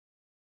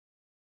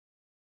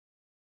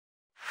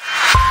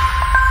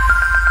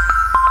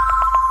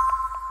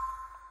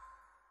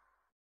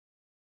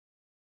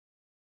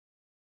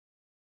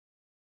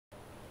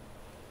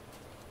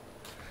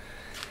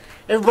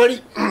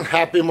Everybody,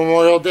 happy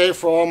Memorial Day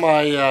for all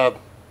my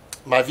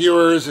my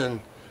viewers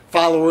and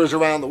followers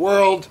around the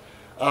world.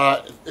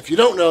 If you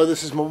don't know,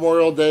 this is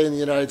Memorial Day in the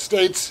United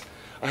States.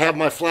 I have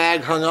my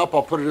flag hung up.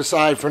 I'll put it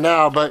aside for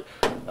now, but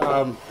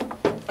I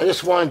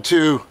just wanted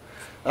to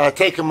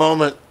take a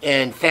moment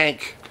and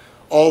thank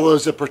all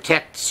those that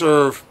protect,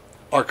 serve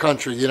our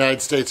country, the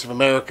United States of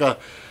America.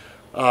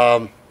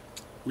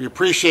 We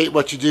appreciate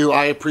what you do.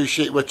 I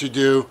appreciate what you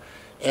do.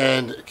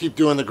 And keep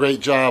doing the great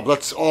job.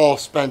 Let's all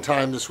spend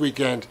time this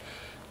weekend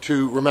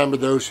to remember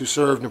those who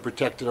served and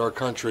protected our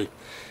country.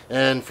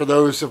 And for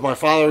those of my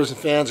followers and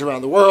fans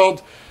around the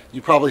world,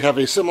 you probably have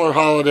a similar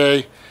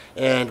holiday,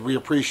 and we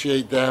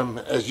appreciate them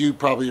as you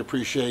probably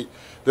appreciate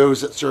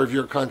those that serve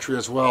your country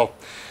as well.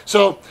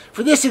 So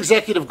for this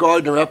Executive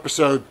Gardener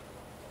episode,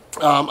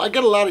 I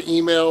got a lot of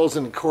emails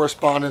and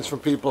correspondence from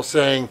people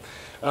saying,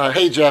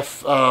 hey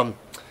Jeff,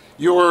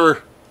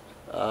 your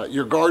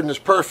garden is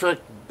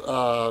perfect.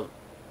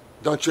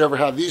 Don't you ever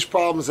have these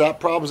problems,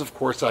 that problems? Of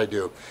course I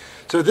do.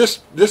 So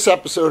this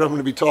episode I'm going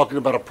to be talking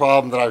about a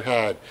problem that I've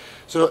had.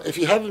 So if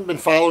you haven't been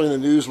following the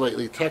news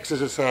lately, Texas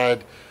has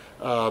had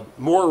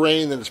more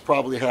rain than it's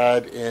probably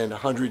had in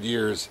 100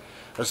 years,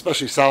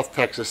 especially South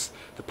Texas,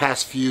 the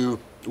past few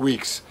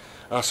weeks.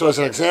 So as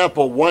an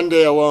example, one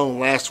day alone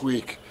last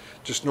week,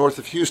 just north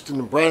of Houston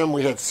and Brenham,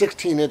 we had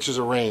 16 inches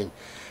of rain.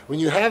 When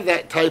you have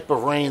that type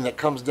of rain that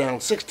comes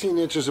down 16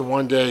 inches in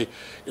one day,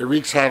 it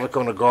wreaks havoc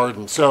on a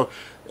garden. So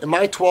in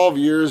my 12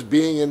 years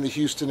being in the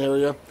Houston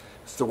area,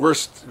 it's the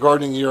worst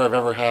gardening year I've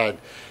ever had.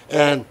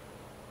 And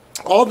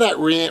all that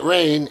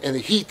rain and the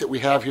heat that we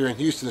have here in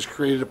Houston has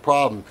created a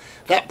problem.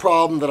 That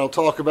problem that I'll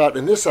talk about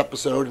in this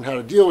episode and how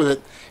to deal with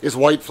it is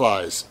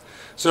whiteflies.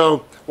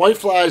 So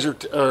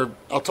whiteflies are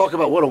I'll talk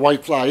about what a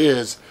whitefly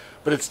is,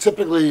 but it's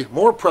typically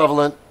more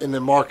prevalent in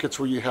the markets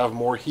where you have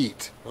more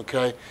heat,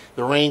 okay?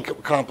 The rain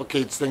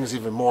complicates things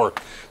even more.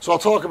 So I'll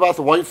talk about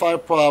the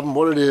whitefly problem,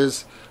 what it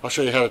is. I'll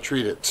show you how to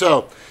treat it.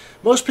 So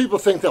most people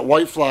think that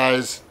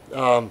whiteflies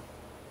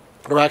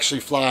are actually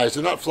flies.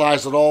 They're not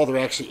flies at all, they're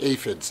actually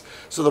aphids.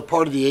 So they're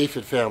part of the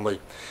aphid family.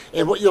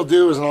 And what you'll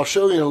do is, and I'll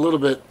show you in a little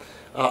bit,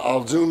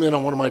 I'll zoom in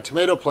on one of my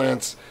tomato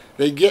plants,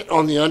 they get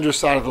on the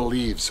underside of the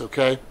leaves,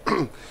 okay?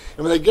 And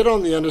when they get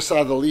on the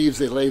underside of the leaves,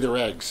 they lay their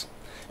eggs.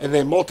 And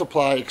they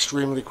multiply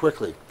extremely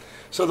quickly.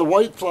 So the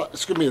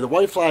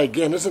whitefly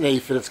again is an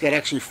aphid. It's got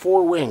actually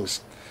 4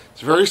 wings.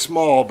 It's very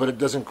small, but it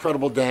does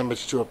incredible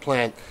damage to a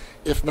plant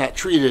if not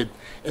treated.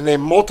 And they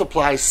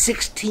multiply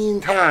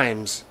 16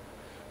 times.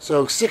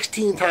 So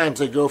 16 times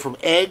they go from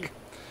egg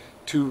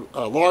to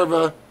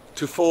larva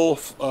to full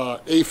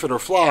aphid or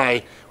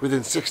fly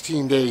within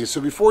 16 days. So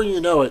before you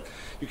know it,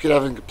 you could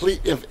have a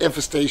complete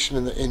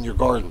infestation in your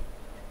garden.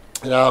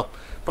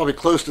 Probably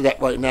close to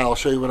that right now. I'll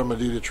show you what I'm going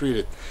to do to treat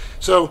it.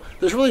 So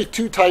there's really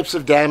 2 types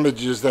of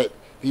damages that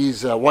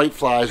these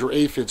whiteflies or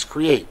aphids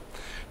create.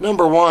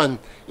 Number one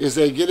is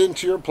they get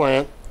into your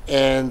plant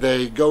and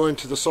they go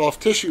into the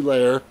soft tissue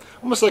layer,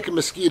 almost like a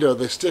mosquito.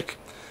 They stick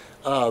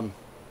a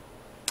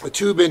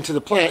tube into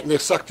the plant and they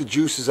suck the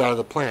juices out of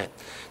the plant.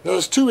 Now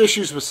there's 2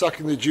 issues with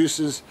sucking the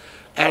juices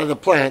out of the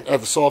plant, out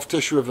of the soft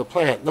tissue of the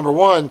plant. Number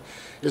one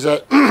is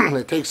that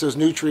it takes those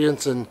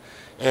nutrients and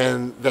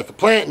that the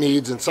plant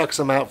needs and sucks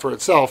them out for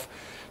itself.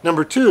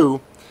 Number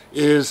 2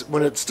 is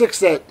when it sticks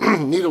that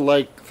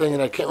needle-like thing,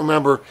 and I can't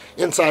remember,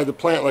 inside the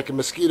plant like a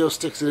mosquito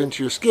sticks it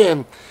into your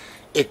skin,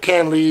 it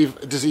can leave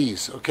a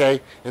disease,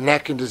 okay? And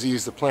that can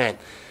disease the plant.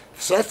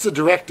 So that's the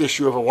direct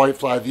issue of a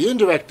whitefly. The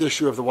indirect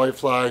issue of the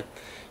whitefly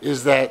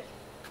is that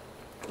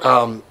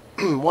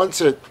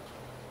once it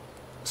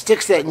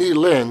sticks that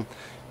needle in,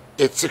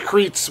 it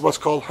secretes what's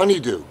called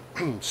honeydew.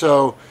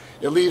 So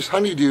it leaves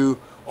honeydew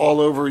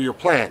all over your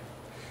plant.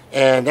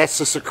 And that's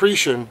the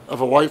secretion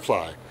of a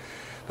whitefly.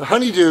 The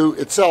honeydew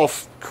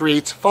itself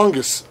creates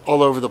fungus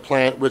all over the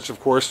plant, which of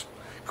course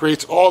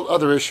creates all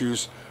other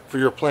issues for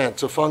your plant.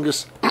 So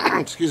fungus,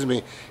 excuse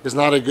me, is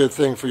not a good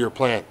thing for your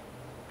plant.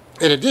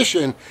 In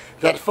addition,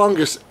 that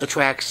fungus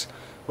attracts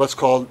what's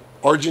called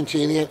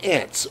Argentinian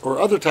ants or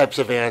other types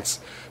of ants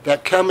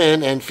that come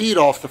in and feed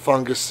off the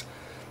fungus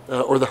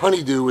or the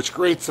honeydew, which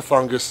creates the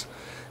fungus,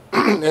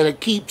 and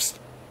it keeps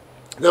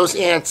those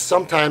ants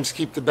sometimes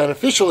keep the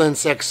beneficial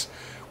insects,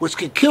 which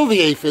could kill the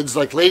aphids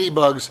like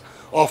ladybugs,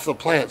 off the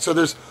plant. So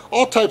there's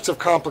all types of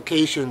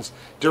complications,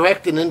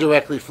 direct and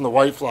indirectly, from the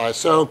whitefly.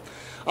 So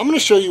I'm going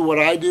to show you what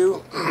I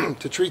do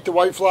to treat the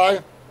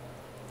whitefly.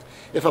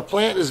 If a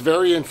plant is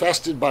very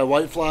infested by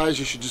whiteflies,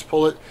 you should just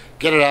pull it,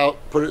 get it out,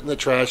 put it in the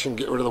trash, and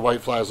get rid of the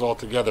whiteflies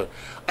altogether.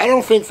 I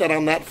don't think that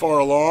I'm that far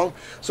along.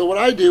 So what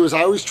I do is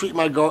I always treat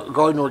my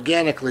garden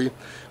organically.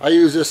 I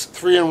use this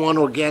 3-in-1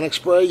 organic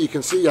spray. You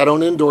can see I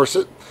don't endorse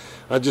it.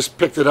 I just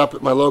picked it up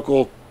at my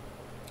local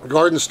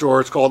garden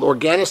store. It's called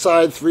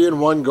Organicide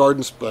 3-in-1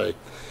 Garden Spray.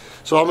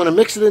 So I'm going to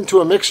mix it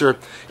into a mixer,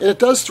 and it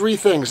does 3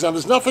 things. Now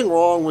there's nothing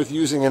wrong with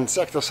using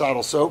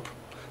insecticidal soap.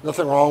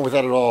 Nothing wrong with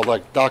that at all,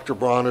 like Dr.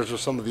 Bronner's or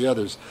some of the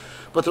others.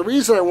 But the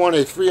reason I want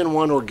a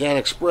 3-in-1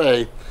 organic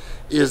spray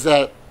is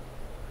that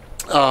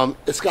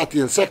it's got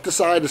the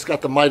insecticide, it's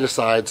got the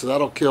miticide, so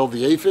that'll kill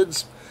the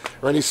aphids.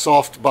 or any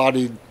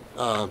soft-bodied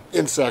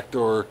insect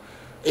or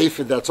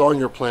aphid that's on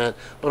your plant,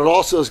 but it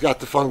also has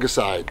got the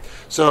fungicide.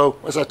 So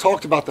as I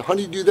talked about the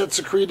honeydew that's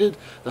secreted,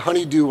 the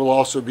honeydew will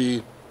also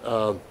be,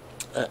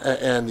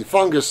 and the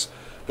fungus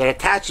that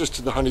attaches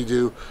to the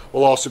honeydew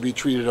will also be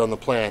treated on the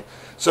plant.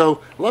 So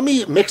let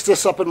me mix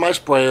this up in my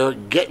sprayer,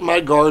 get in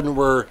my garden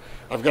where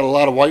I've got a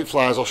lot of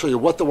whiteflies. I'll show you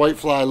what the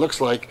whitefly looks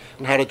like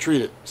and how to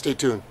treat it. Stay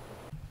tuned.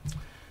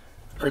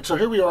 All right, so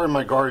here we are in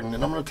my garden,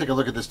 and I'm going to take a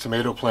look at this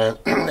tomato plant,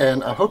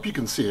 and I hope you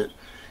can see it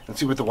and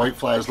see what the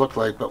whiteflies look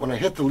like. But when I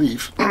hit the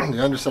leaf,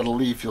 the underside of the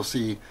leaf, you'll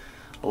see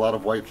a lot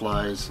of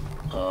whiteflies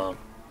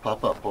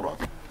pop up. Hold on.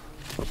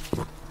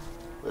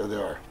 There they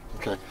are.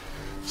 Okay.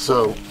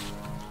 So,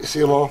 you see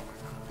them all?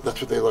 That's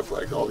what they look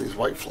like, all these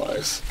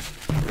whiteflies.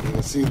 You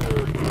can see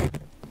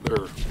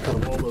they're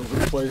kind of all over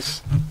the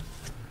place.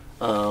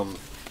 And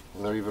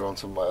they're even on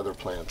some of my other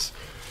plants.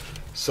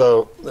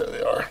 So, there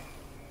they are.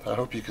 I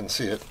hope you can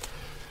see it.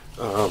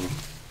 I'll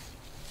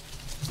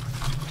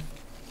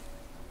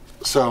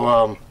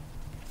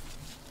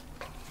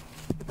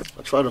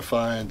try to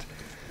find.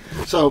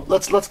 So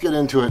let's get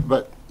into it.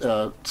 But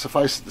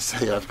suffice it to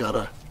say, I've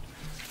got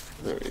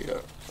there you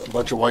go, a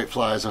bunch of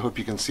whiteflies. I hope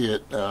you can see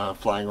it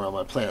flying around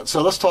my plant.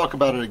 So let's talk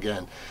about it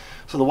again.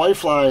 So the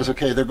whiteflies,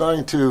 okay, they're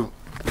going to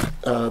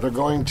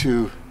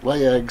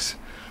lay eggs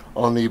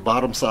on the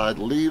bottom side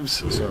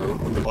leaves. So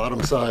on the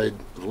bottom side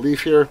of the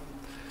leaf here,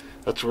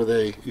 that's where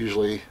they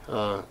usually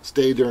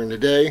stay during the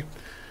day.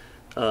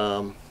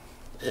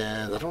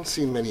 And I don't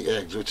see many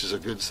eggs, which is a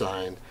good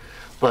sign.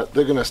 But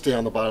they're going to stay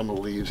on the bottom of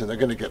the leaves, and they're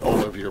going to get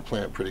all over your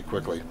plant pretty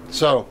quickly.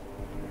 So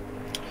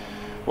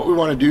what we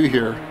want to do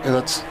here, and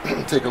let's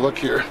take a look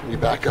here, let me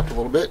back up a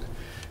little bit,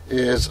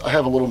 is I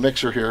have a little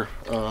mixer here.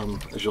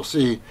 As you'll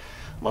see,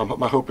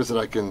 my hope is that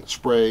I can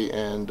spray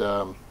and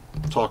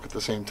talk at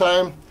the same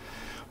time.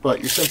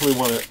 But you simply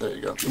want to, there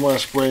you go, you want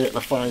to spray it in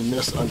a fine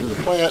mist under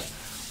the plant,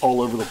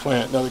 all over the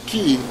plant. Now the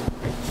key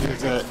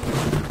is that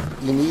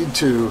you need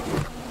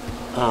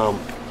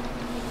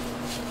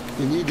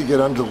to get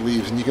under the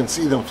leaves, and you can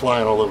see them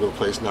flying all over the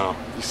place now.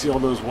 You see all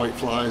those white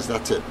flies?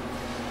 That's it.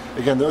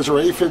 Again, those are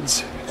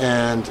aphids,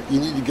 and you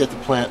need to get the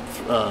plant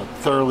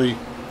thoroughly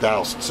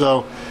doused.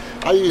 So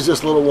I use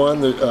this little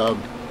one that,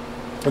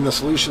 in the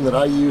solution that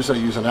I use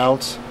an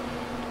ounce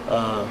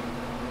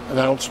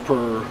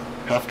per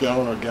half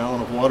gallon or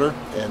gallon of water,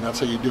 and that's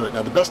how you do it.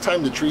 Now the best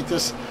time to treat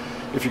this,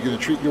 if you're going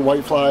to treat your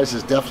whiteflies,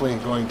 is definitely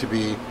going to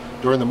be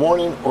during the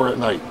morning or at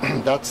night.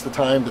 That's the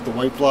time that the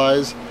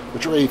whiteflies,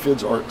 which are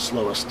aphids, are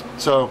slowest.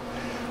 So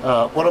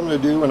what I'm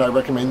going to do, and I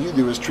recommend you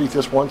do, is treat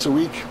this once a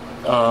week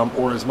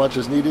or as much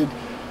as needed,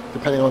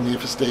 depending on the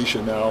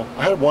infestation. Now,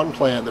 I had one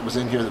plant that was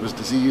in here that was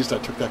diseased. I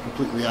took that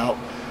completely out.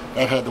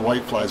 That had the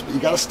whiteflies. But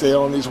you got to stay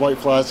on these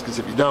whiteflies, because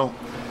if you don't,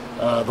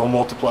 they'll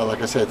multiply,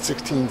 like I said,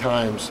 16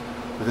 times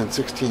within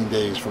 16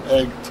 days, from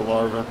egg to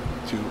larva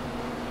to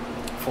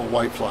full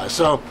whitefly.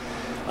 So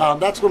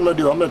that's what I'm going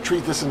to do. I'm going to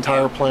treat this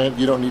entire plant.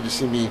 You don't need to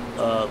see me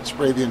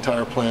spray the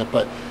entire plant,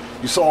 but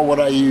you saw what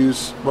I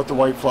use, what the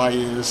whitefly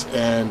is,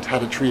 and how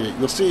to treat it.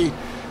 You'll see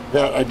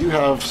that I do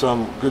have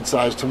some good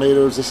sized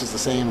tomatoes. This is the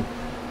same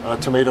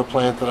tomato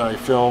plant that I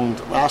filmed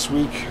last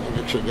week. I've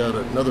actually got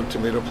another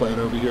tomato plant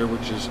over here,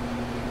 which is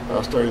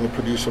starting to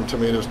produce some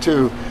tomatoes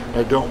too.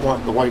 I don't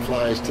want the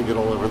whiteflies to get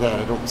all over that.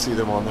 I don't see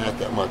them on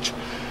that much.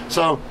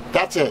 So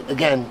that's it.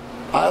 Again,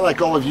 I,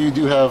 like all of you,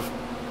 do have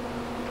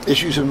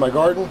issues in my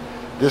garden.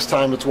 This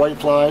time it's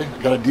whitefly.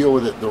 I got to deal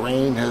with it. The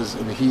rain and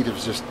the heat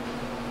has just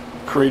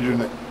created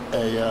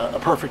a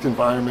perfect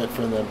environment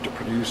for them to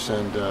produce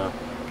and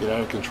get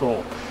out of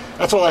control.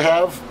 That's all I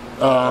have.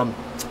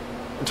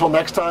 Until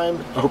next time,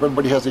 I hope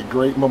everybody has a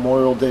great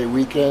Memorial Day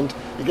weekend.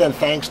 Again,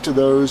 thanks to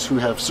those who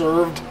have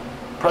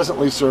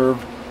presently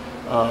served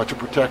to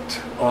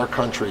protect our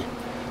country.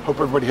 Hope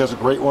everybody has a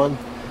great one.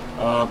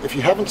 If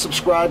you haven't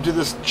subscribed to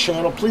this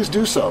channel, please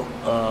do so.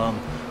 I'm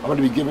going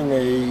to be giving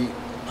a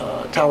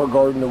tower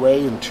garden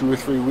away in 2 or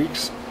 3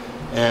 weeks,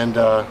 and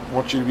I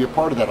want you to be a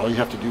part of that. All you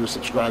have to do is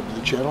subscribe to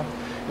the channel.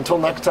 Until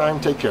next time,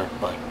 take care.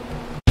 Bye.